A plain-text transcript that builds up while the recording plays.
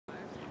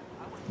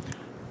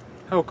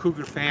Hello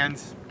Cougar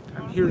fans,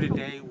 I'm here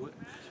today.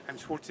 I'm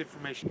Sports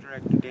Information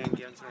Director Dan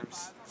Gensler.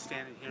 I'm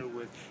standing here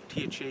with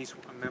Tia Chase,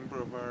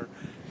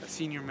 a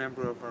senior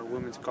member of our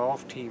women's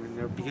golf team, and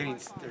they're beginning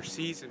their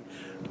season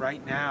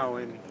right now.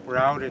 And we're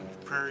out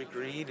at Prairie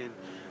Green, and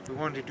we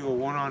wanted to do a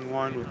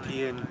one-on-one with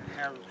Tia and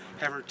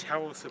have her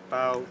tell us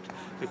about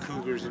the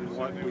Cougars and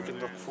what we can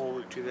look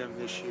forward to them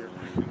this year.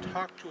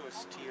 Talk to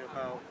us, Tia,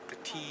 about the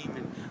team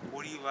and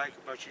what do you like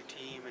about your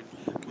team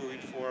and moving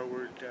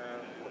forward.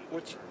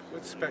 What's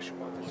special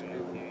about this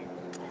group?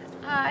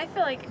 I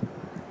feel like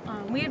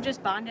we have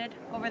just bonded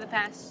over the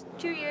past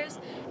 2 years,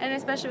 and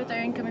especially with our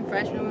incoming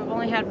freshmen, we've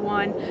only had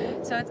one,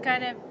 so it's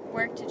kind of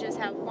worked to just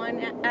have one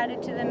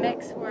added to the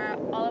mix where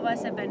all of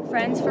us have been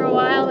friends for a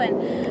while and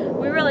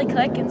we really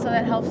click, and so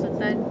that helps with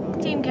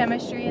the team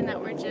chemistry, and that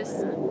we're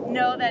just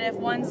know that if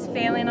one's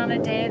failing on a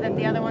day that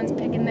the other one's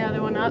picking the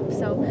other one up.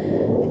 So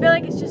I feel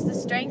like it's just the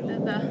strength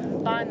of the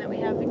bond that we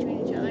have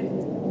between each other.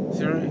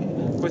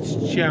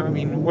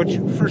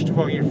 First of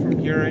all, you're from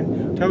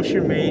Huron. Tell us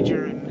your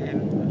major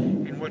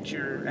and what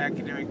your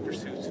academic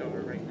pursuits are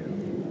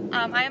right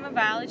now. I am a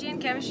biology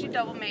and chemistry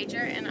double major,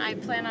 and I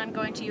plan on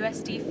going to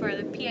USD for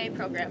the PA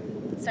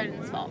program starting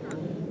this fall.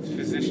 It's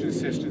physician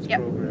assistance Yep.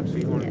 program, so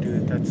you want to do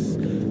it.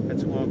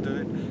 That's well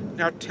done.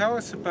 Now tell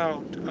us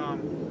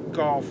about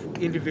golf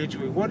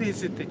individually. What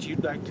is it that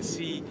you'd like to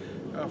see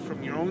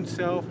from your own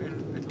self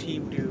and the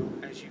team do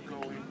as you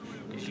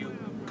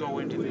go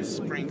into this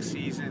spring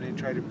season and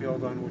try to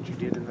build on what you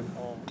did in the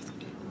fall?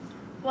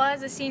 Well,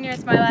 as a senior,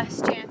 it's my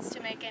last chance to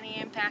make any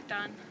impact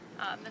on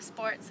the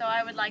sport, so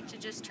I would like to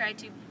just try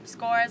to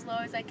score as low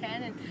as I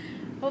can and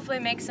hopefully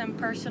make some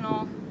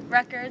personal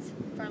records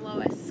for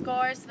lowest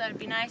scores, so that would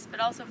be nice, but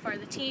also for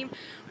the team.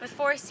 With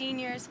 4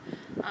 seniors,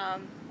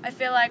 I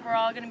feel like we're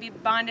all going to be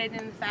bonded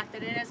in the fact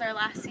that it is our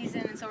last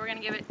season, and so we're going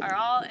to give it our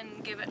all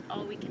and give it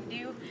all we can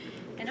do,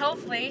 and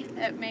hopefully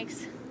it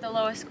makes the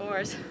lowest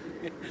scores.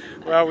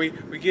 Well,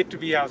 we get to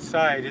be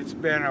outside. It's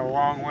been a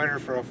long winter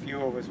for a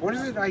few of us. What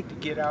is it like to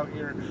get out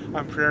here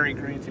on Prairie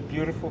Green? It's a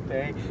beautiful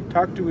day.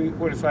 Talk to me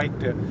what it's like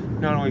to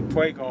not only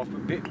play golf,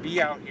 but be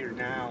out here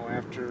now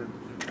after,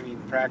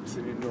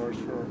 practicing indoors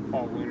for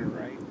all winter,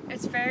 right?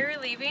 It's very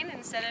relieving.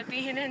 Instead of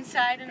being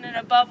inside and in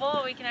a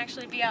bubble, we can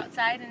actually be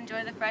outside and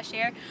enjoy the fresh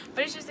air.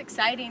 But it's just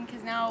exciting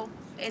because now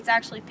it's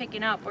actually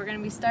picking up. We're going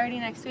to be starting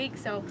next week,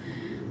 so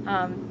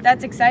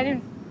that's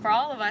exciting for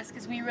all of us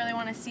because we really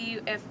want to see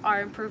if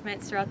our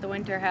improvements throughout the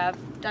winter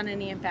have done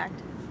any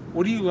impact.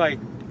 What do you like?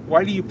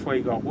 Why do you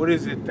play golf? What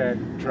is it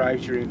that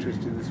drives your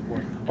interest in the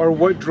sport? Or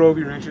what drove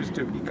your interest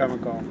to become a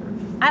golfer?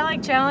 I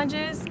like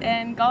challenges,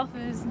 and golf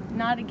is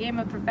not a game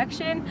of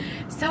perfection,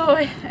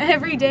 so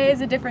every day is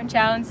a different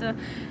challenge, so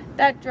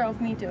that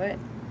drove me to it.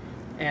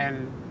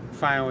 And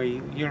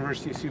finally,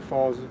 University of Sioux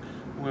Falls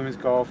women's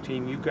golf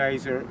team, you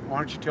guys why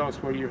don't you tell us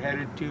where you're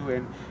headed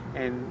to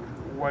and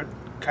what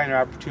kind of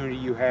opportunity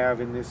you have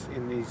in these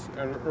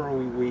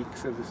early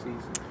weeks of the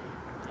season?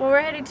 Well,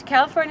 we're headed to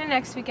California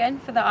next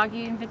weekend for the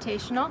Augie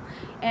Invitational,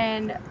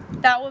 and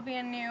that will be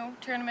a new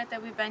tournament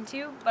that we've been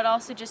to, but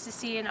also just to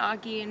see an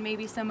Augie and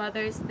maybe some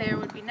others there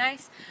would be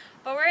nice.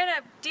 But we're in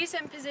a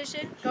decent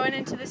position going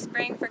into the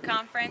spring for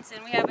conference,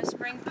 and we have a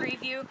spring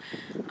preview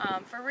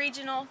for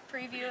regional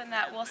preview, and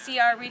that we'll see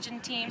our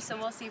region team, so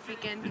we'll see if we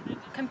can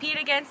compete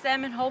against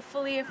them, and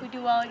hopefully if we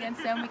do well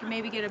against them, we can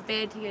maybe get a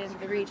bid to get into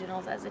the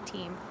regionals as a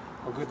team.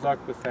 Well, good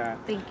luck with that.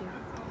 Thank you.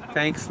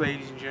 Thanks,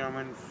 ladies and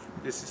gentlemen.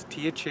 This is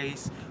Tia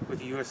Chase with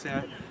the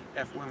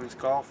USF women's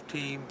golf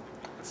team.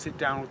 Sit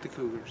down with the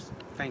Cougars.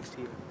 Thanks,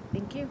 Tia.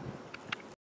 Thank you.